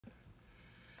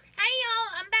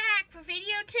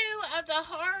video 2 of the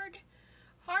hard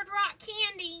rock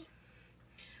candy.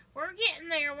 We're getting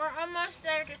there. We're almost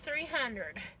there to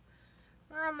 300.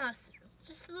 We're almost there.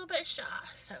 Just a little bit shy.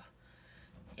 So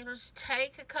it'll just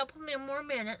take a couple more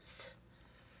minutes.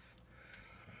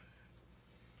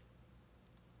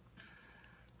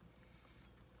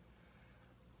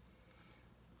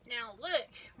 Now look,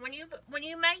 when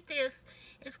you make this,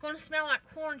 it's going to smell like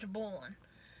corn's boiling.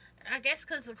 I guess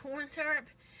because the corn syrup.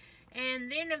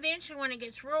 And then eventually when it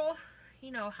gets real,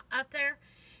 you know, up there,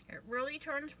 it really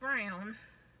turns brown.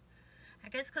 I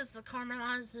guess because the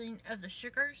caramelizing of the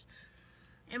sugars.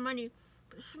 And when you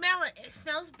smell it, it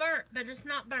smells burnt, but it's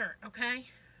not burnt, okay?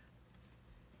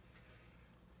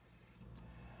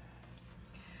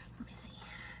 Let me see.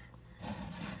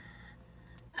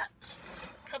 A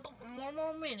couple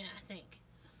more minutes, I think.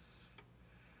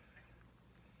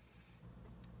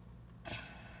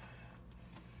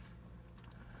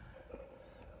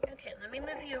 Okay, let me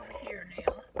move you over here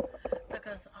now,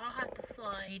 because I'll have to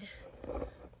slide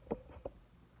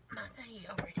my thingy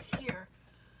over here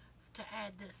to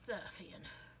add this stuff in.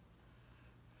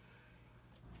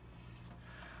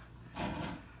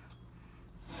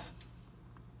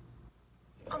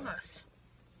 Almost.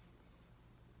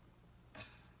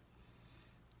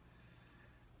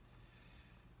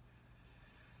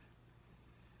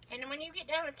 And when you get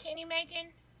done with candy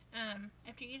making,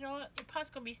 after you know it, your pot's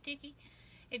going to be sticky.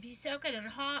 If you soak it in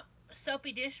hot,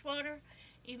 soapy dishwater,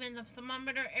 even the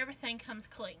thermometer, everything comes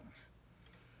clean.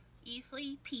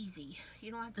 Easily peasy.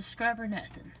 You don't have to scrub or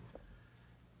nothing.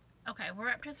 Okay, we're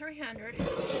up to 300. I'm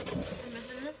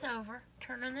moving this over,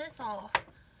 turning this off.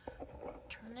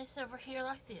 Turn this over here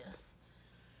like this.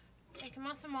 Taking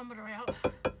my thermometer out.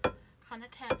 Kind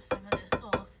of tap some of this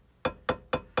off.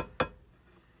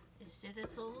 It did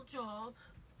its little job.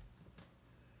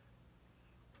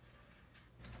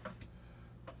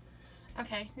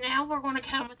 Okay, now we're going to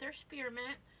come with our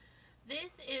spearmint.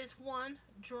 This is 1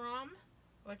 drum,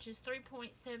 which is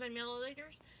 3.7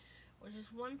 milliliters, which is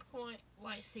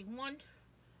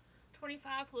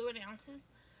 125 fluid ounces.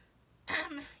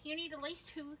 You need at least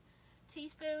 2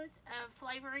 teaspoons of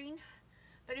flavoring,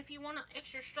 but if you want it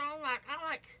extra strong, like I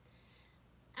like,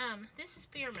 this is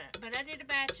spearmint, but I did a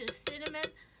batch of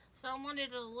cinnamon, so I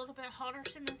wanted a little bit hotter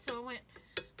cinnamon, so I went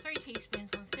 3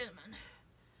 teaspoons on cinnamon.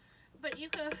 But you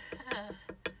could,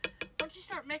 once you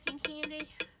start making candy,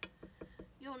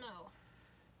 you'll know.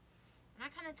 And I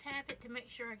kind of tap it to make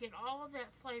sure I get all of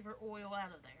that flavor oil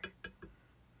out of there.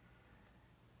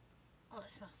 Oh,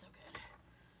 that smells so good.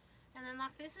 And then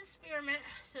like this is spearmint,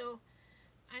 so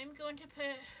I'm going to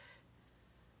put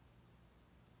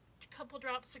a couple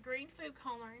drops of green food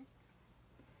coloring.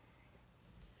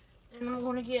 Then I'm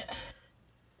going to get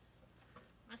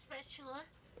my spatula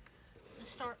and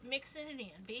start mixing it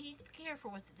in. Be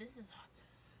careful with it. This is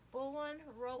boiling,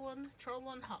 rolling,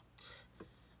 trolling hot.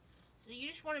 So you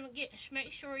just want to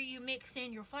make sure you mix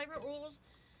in your flavor oils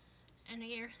and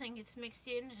everything gets mixed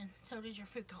in, and so does your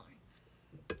food coloring.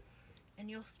 And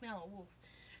you'll smell a wolf.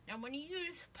 Now when you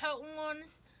use potent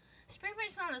ones,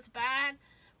 spearmint's not as bad,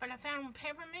 but I found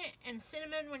peppermint and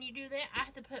cinnamon, when you do that, I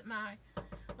have to put my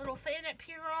little fan up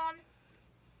here on,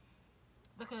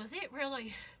 because it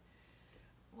really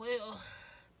will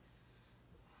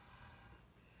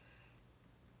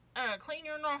clean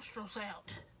your nostrils out.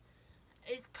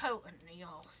 It's potent,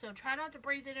 y'all. So try not to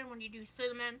breathe it in when you do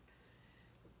cinnamon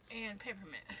and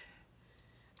peppermint.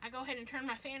 I go ahead and turn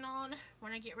my fan on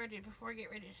when I get ready, before I get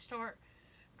ready to start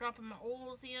dropping my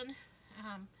oils in.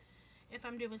 If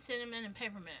I'm doing cinnamon and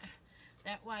peppermint,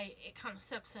 that way it kind of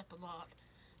sucks up a lot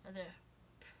of the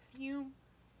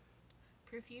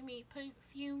perfumey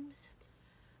fumes.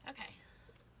 Okay,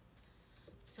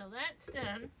 so that's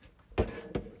done.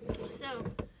 So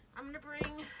I'm gonna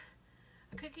bring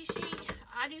a cookie sheet.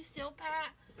 I do steel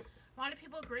pat. A lot of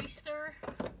people grease their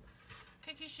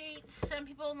cookie sheets. Some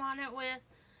people line it with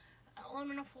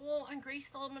aluminum foil and grease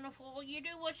the aluminum foil. You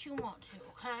do what you want to,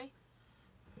 okay?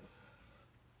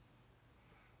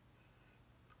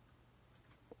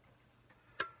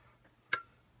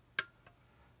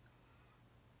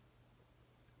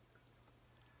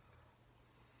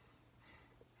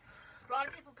 A lot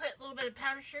of people put a little bit of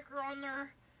powdered sugar on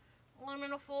their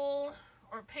aluminum foil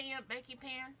or baking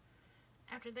pan.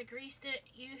 After they greased it,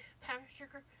 use powdered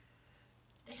sugar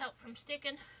to help from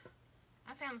sticking.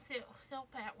 I found steel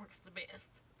pat works the best.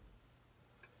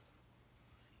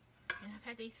 And I've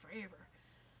had these forever.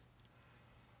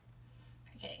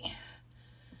 Okay.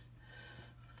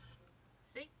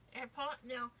 See? Air pot.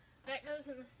 Now, that goes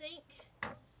in the sink.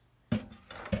 We'll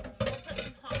put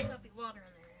some hot soapy water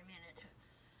in there in a minute.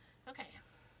 Okay.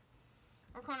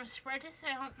 We're going to spread this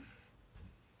out.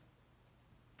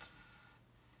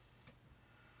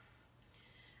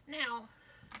 Now,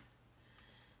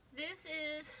 this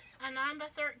is a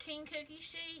 9x13 cookie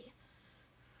sheet.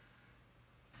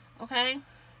 Okay,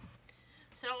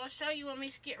 so I'll show you when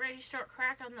we get ready to start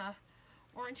cracking the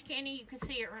orange candy. You can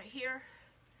see it right here.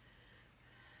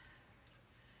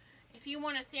 If you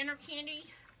want a thinner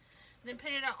candy, then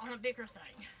put it out on a bigger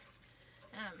thing.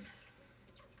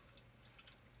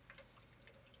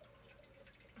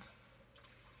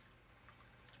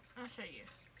 I'll show you.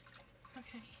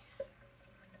 Okay.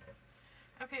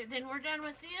 Okay, then we're done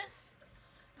with this.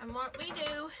 And what we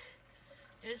do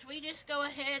is we just go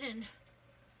ahead and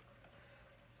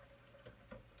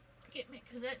get me,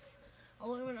 because that's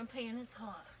aluminum pan is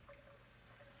hot.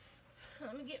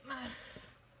 Let me get my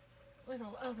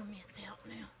little oven mitts out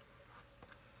now.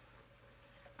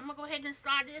 I'm going to go ahead and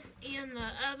slide this in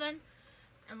the oven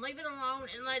and leave it alone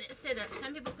and let it sit up.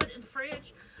 Some people put it in the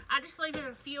fridge. I just leave it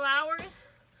a few hours,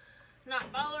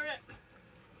 not bother it,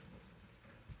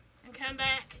 and come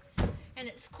back and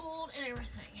it's cooled and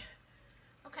everything.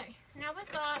 Okay, now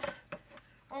we've got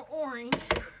our orange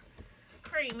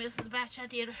cream. This is the batch I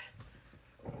did a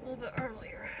little bit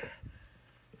earlier.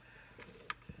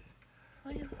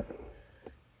 Well, go down.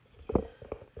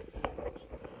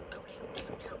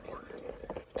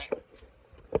 There.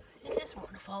 It just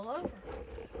wanting to fall over.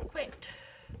 Quit.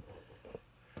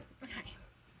 Okay.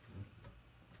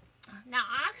 Now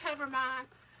I cover mine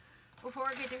before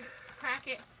I get to crack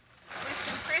it with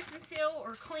some press and seal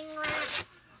or cling wrap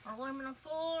or aluminum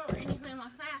foil or anything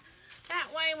like that. That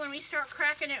way when we start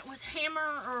cracking it with a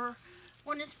hammer or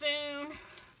wooden spoon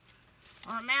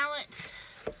or a mallet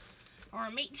or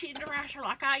a meat tenderizer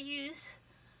like I use,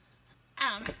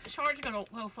 shards are going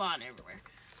to go flying everywhere.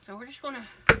 So we're just going to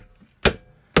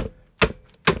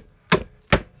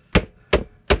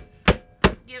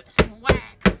give it some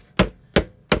wax.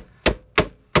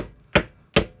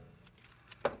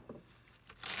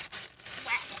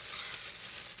 Whack it.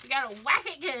 You got to whack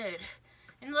it good.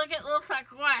 And look, it looks like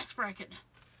glass breaking.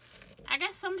 I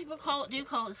guess some people do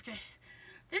call it this.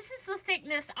 This is the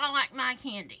thickness I like my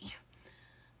candy.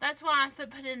 That's why I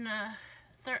said put in a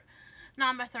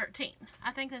 9x13.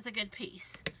 I think that's a good piece.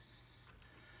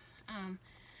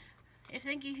 If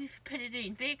you put it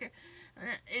in bigger,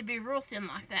 it'd be real thin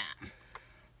like that.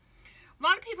 A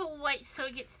lot of people wait till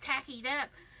it gets tackied up.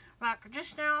 Like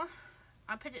just now,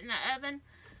 I put it in the oven,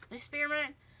 the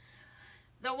experiment.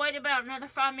 They'll wait about another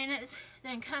 5 minutes,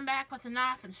 then come back with a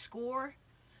knife and score,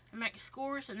 and make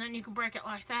scores, and then you can break it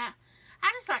like that.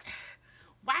 I just like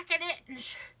whacking it and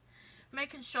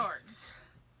making shards.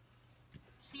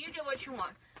 So you do what you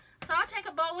want. So I'll take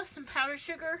a bowl with some powdered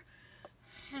sugar,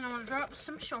 and I'm going to drop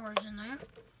some shards in there.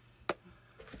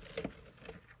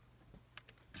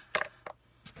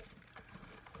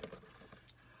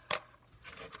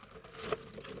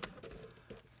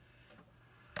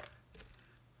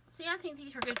 See, I think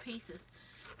these are good pieces.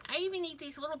 I even eat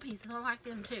these little pieces. I like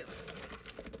them too.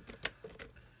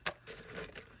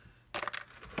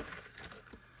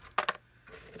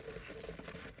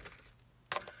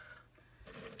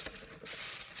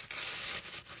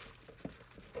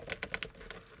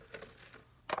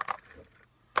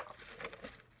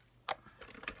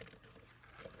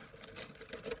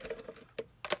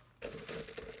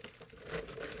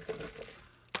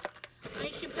 I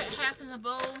usually put half in the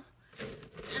bowl,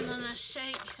 and then I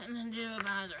shake, and then do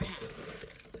my other half.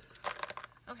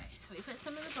 Okay, so we put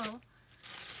some in the bowl.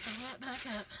 Bring that back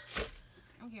up.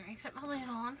 I'm getting ready to put my lid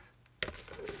on.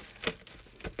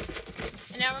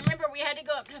 And now remember, we had to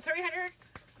go up to 300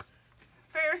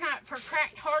 Fahrenheit for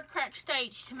hard cracked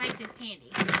stage to make this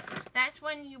candy. That's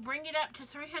when you bring it up to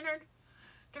 300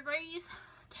 degrees,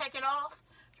 take it off,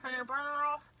 turn your burner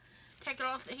off, take it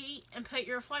off the heat, and put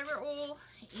your flavor oil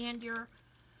and your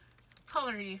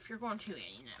coloring if you're going to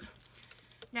in them.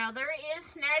 Now there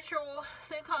is natural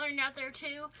food coloring out there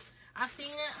too. I've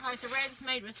seen it, like the red's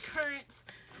made with currants.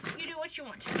 You do what you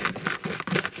want to.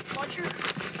 Watch your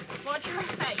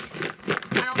face.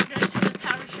 I don't just use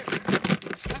powdered sugar.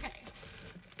 Okay.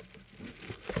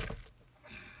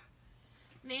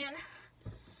 Then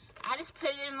I just put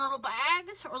it in little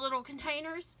bags or little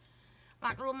containers,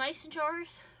 like little mason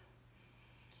jars.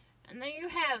 And there you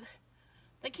have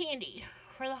the candy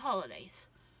for the holidays.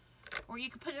 Or you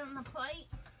can put it on a plate.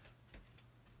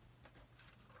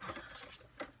 Let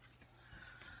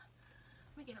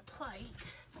me get a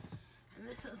plate. And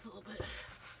this is a little bit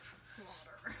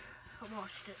water. I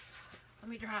washed it. Let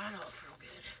me dry it off real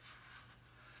good.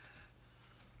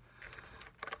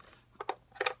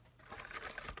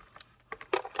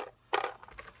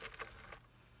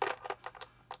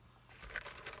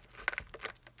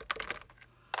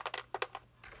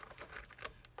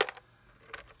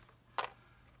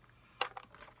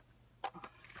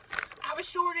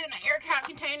 store it in an airtight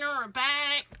container or a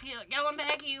bag, gallon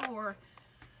baggie, or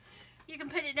you can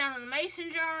put it down in a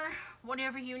mason jar,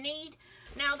 whatever you need.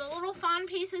 Now the little fine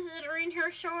pieces that are in here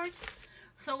are short.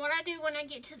 So what I do when I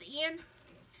get to the end,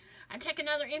 I take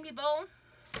another empty bowl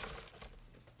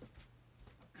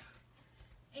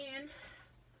and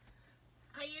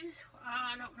I use,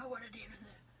 I don't know what it is.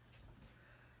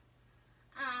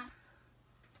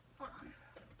 Hold on.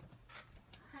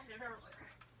 I had it earlier.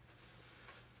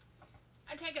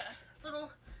 I take a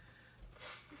little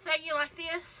thingy like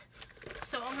this.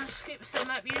 So I'm going to scoop some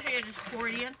up. Usually I just pour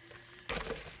it in.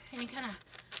 And you kind of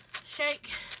shake.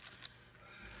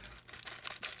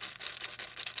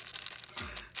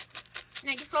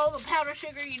 And it gets all the powdered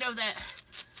sugar, you know, that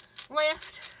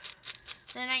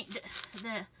left. That ain't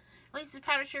at least the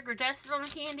powdered sugar dusted on the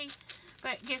candy,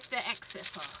 but it gets the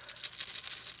excess off.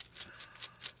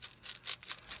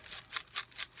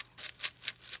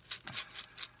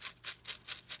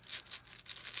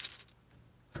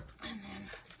 And then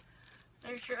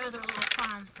there's your other little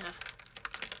fine stuff.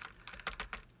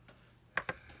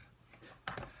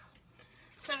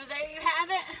 So there you have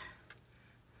it.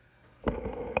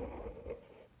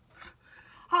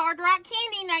 Hard Rock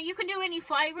candy. Now you can do any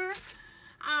flavor.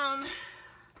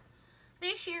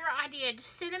 This year I did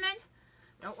cinnamon.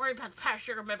 Don't worry about the powdered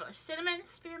sugar, but cinnamon,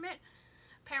 spearmint,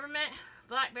 peppermint,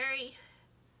 blackberry,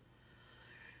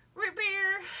 root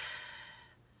beer,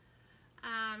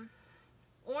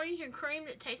 orange and cream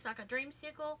that tastes like a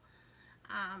dreamsicle,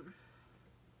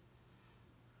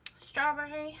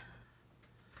 strawberry.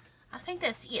 I think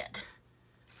that's it.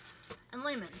 And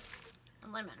lemon.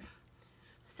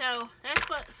 So that's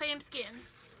what the fam's getting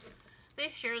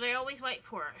this year. They always wait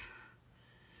for it.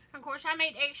 And of course, I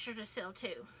made extra to sell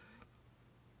too,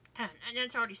 and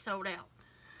it's already sold out.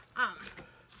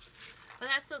 But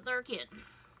that's what they're getting.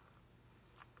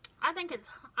 I think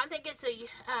it's a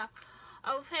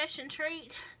old-fashioned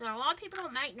treat that a lot of people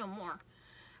don't make no more.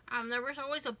 There was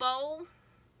always a bowl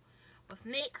with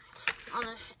mixed on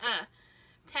the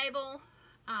table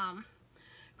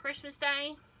Christmas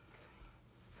Day.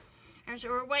 And so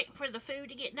we're waiting for the food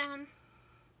to get done.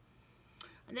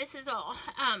 And this is all,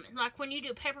 like when you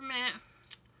do peppermint,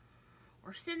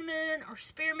 or cinnamon, or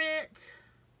spearmint,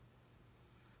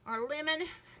 or lemon,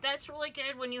 that's really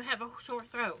good when you have a sore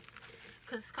throat.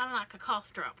 Because it's kind of like a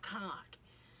cough drop, kind of like.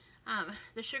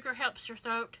 The sugar helps your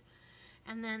throat.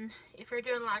 And then if you're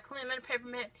doing like lemon,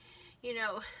 peppermint, you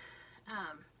know,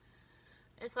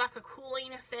 it's like a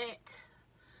cooling effect.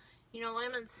 You know,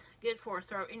 lemon's good for a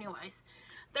throat anyways.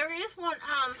 There is one,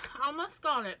 I almost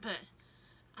got it, but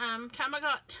time I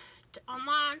got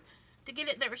online to get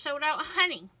it, they were sold out.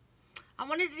 Honey. I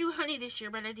wanted to do honey this year,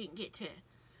 but I didn't get to it.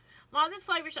 A lot of the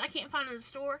flavors I can't find in the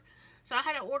store, so I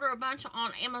had to order a bunch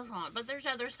on Amazon. But there's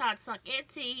other sites like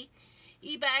Etsy,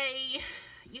 eBay.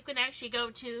 You can actually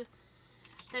go to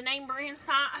the name brand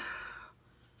site,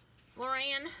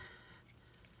 Lorraine,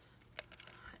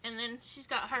 and then she's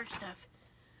got her stuff,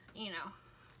 you know,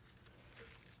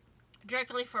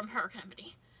 directly from her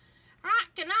company.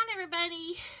 Alright, good night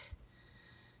everybody.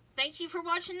 Thank you for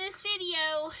watching this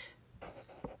video.